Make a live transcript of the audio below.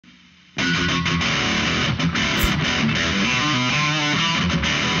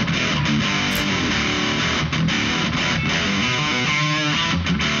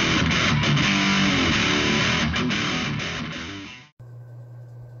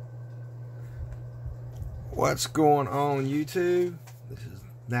What's going on, YouTube? This is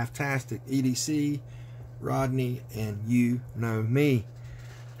Naftastic EDC, Rodney, and you know me.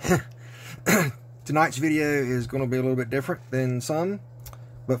 Tonight's video is going to be a little bit different than some,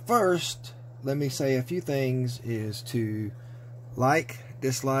 but first, let me say a few things. Is to like,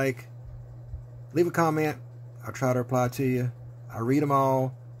 dislike, leave a comment. I'll try to reply to you. I read them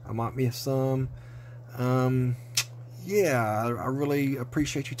all. I might miss some. Yeah, I really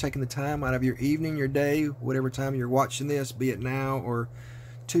appreciate you taking the time out of your evening, your day, whatever time you're watching this, be it now or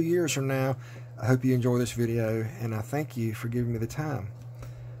 2 years from now. I hope you enjoy this video, and I thank you for giving me the time.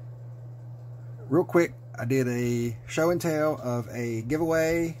 Real quick, I did a show and tell of a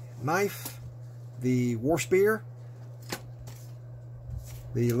giveaway knife, the War Spear,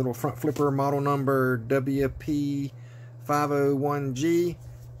 the little front flipper, model number WP501G.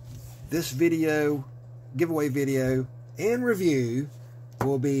 This video, giveaway video and review,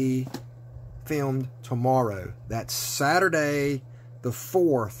 will be filmed tomorrow. That's Saturday the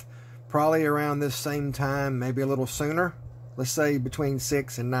 4th, probably around this same time, maybe a little sooner. Let's say between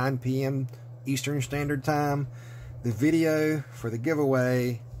 6 and 9 p.m. Eastern Standard Time. The video for the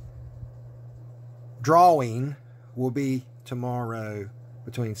giveaway drawing will be tomorrow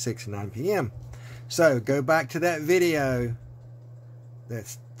between 6 and 9 p.m. So go back to that video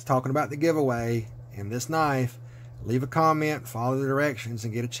that's talking about the giveaway and this knife, leave a comment, follow the directions,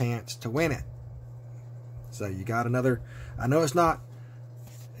 and get a chance to win it. So you got another, I know it's not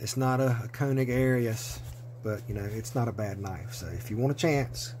a Koenig Arius, but you know, it's not a bad knife. So if you want a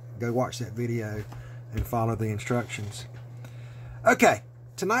chance, go watch that video and follow the instructions. Okay,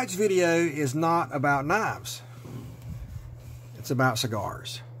 tonight's video is not about knives. It's about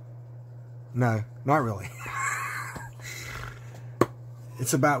cigars. No, not really.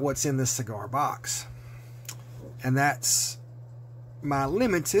 It's about what's in this cigar box. And that's my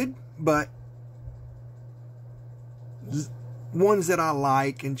limited, but ones that I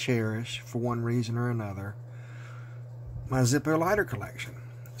like and cherish for one reason or another, my Zippo lighter collection.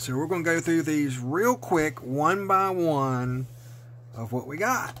 So we're going to go through these real quick, one by one, of what we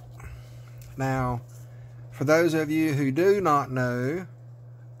got. Now, for those of you who do not know,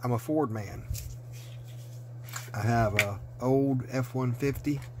 I'm a Ford man. I have a old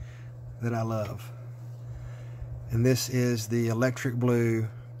F-150 that I love. And this is the electric blue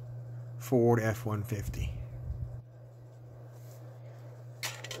Ford F-150.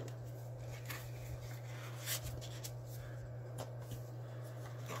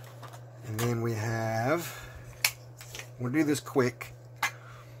 And then we have, we'll do this quick.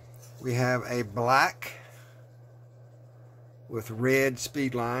 We have a black with red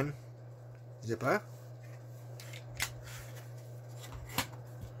speedline Zippo.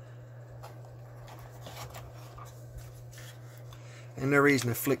 And no reason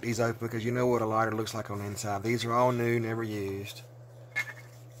to flick these open because you know what a lighter looks like on the inside. These are all new, never used.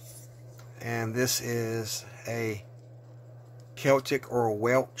 And this is a Celtic or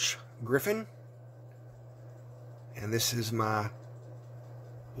Welsh Griffin. And this is my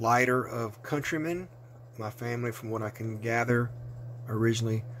lighter of Countryman. My family, from what I can gather,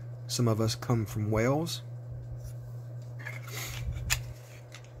 originally some of us come from Wales.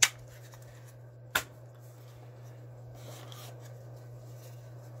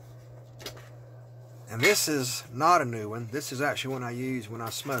 And this is not a new one. This is actually one I use when I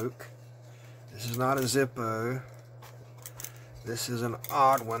smoke. This is not a Zippo. This is an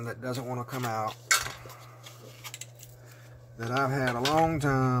odd one that doesn't want to come out, that I've had a long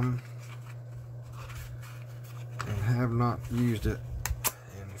time and have not used it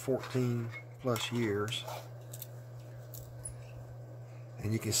in 14 plus years.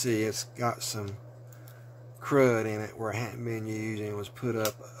 And you can see it's got some crud in it where it hadn't been used and it was put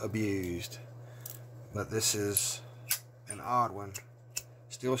up abused. But this is an odd one.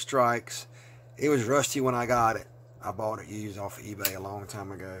 Still strikes. It was rusty when I got it. I bought it used off of eBay a long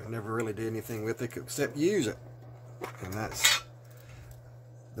time ago. Never really did anything with it except use it. And that's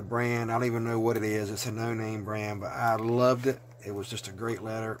the brand. I don't even know what it is. It's a no-name brand, but I loved it. It was just a great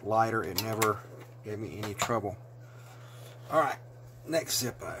lighter. It never gave me any trouble. Alright, next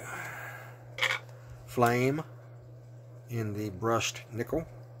Zippo. Flame in the brushed nickel.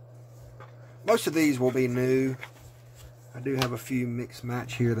 Most of these will be new. I do have a few mix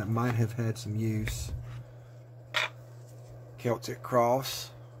match here that might have had some use. Celtic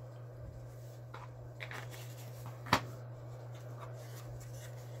Cross.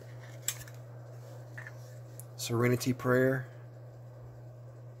 Serenity Prayer.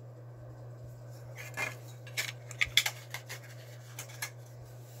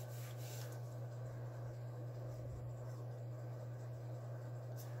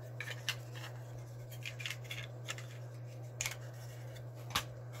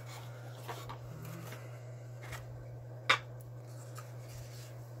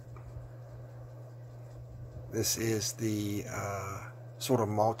 This is the sort of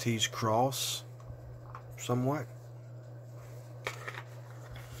Maltese cross, somewhat.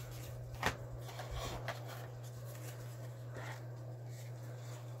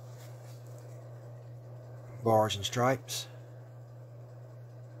 Bars and stripes.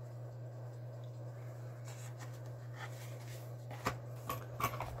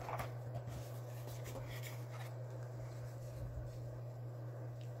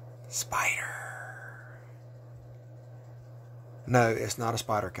 Spider. No, it's not a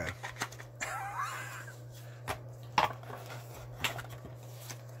spider cone.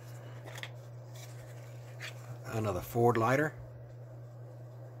 Another Ford lighter.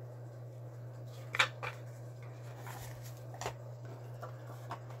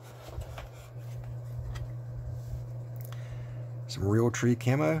 Some Real Tree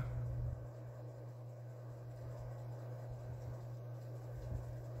camo.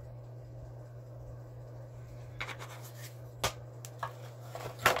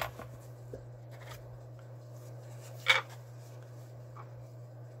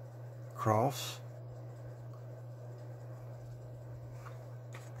 Cross.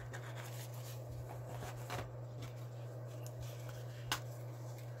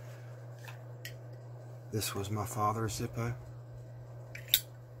 This was my father's Zippo.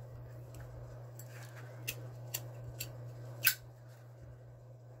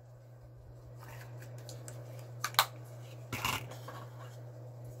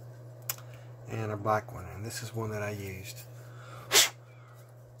 And a black one, and this is one that I used.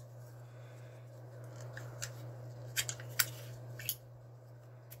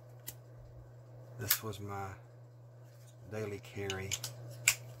 This was my daily carry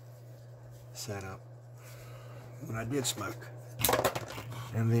setup when I did smoke.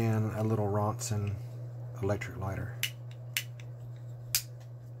 And then a little Ronson electric lighter.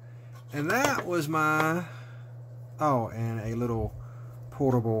 And that was my, oh, and a little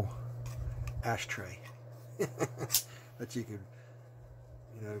portable ashtray that you could,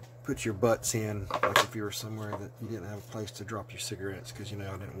 you know, put your butts in, like if you were somewhere that you didn't have a place to drop your cigarettes, because, you know,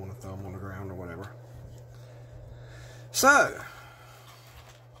 I didn't want to throw them on the ground or whatever. So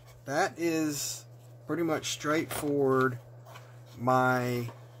that is pretty much straightforward my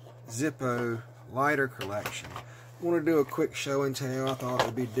Zippo lighter collection. I want to do a quick show and tell. I thought it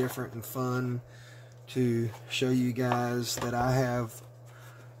would be different and fun to show you guys that I have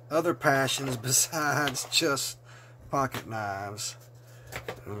other passions besides just pocket knives,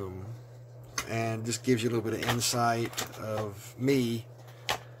 and just gives you a little bit of insight of me,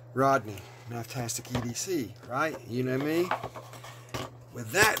 Rodney, Naftastic EDC, right? You know me.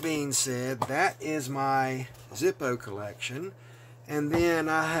 With that being said, that is my Zippo collection, and then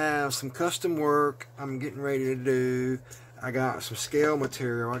I have some custom work I'm getting ready to do. I got some scale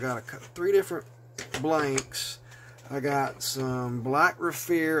material. I got 3 different blanks. I got some black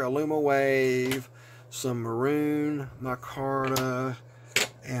Raffir Illuma Wave, some maroon micarta,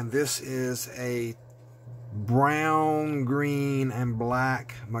 and this is a brown, green, and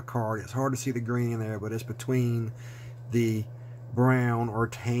black micarta. It's hard to see the green in there, but it's between the brown or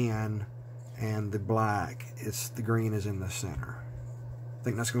tan and the black. It's the green is in the center. I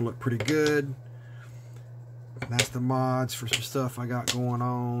think that's going to look pretty good. That's the mods for some stuff I got going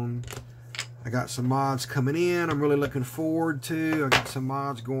on. I got some mods coming in I'm really looking forward to. I got some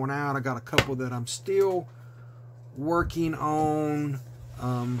mods going out. I got a couple that I'm still working on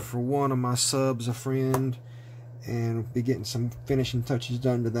for one of my subs, a friend, and be getting some finishing touches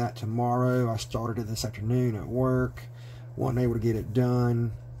done to that tomorrow. I started it this afternoon at work. Wasn't able to get it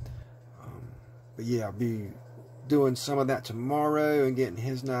done. But yeah, I'll be doing some of that tomorrow and getting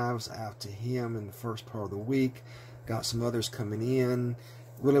his knives out to him in the first part of the week. Got some others coming in.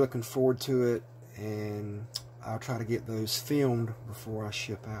 Really looking forward to it, and I'll try to get those filmed before I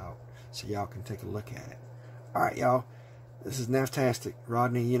ship out so y'all can take a look at it. Alright, y'all, this is Naftastic,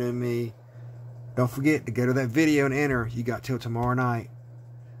 Rodney, you know me. Don't forget to go to that video and enter. You got till tomorrow night.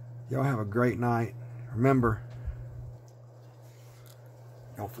 Y'all have a great night. Remember,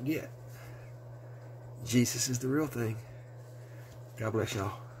 don't forget, Jesus is the real thing. God bless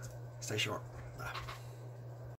y'all. Stay sharp.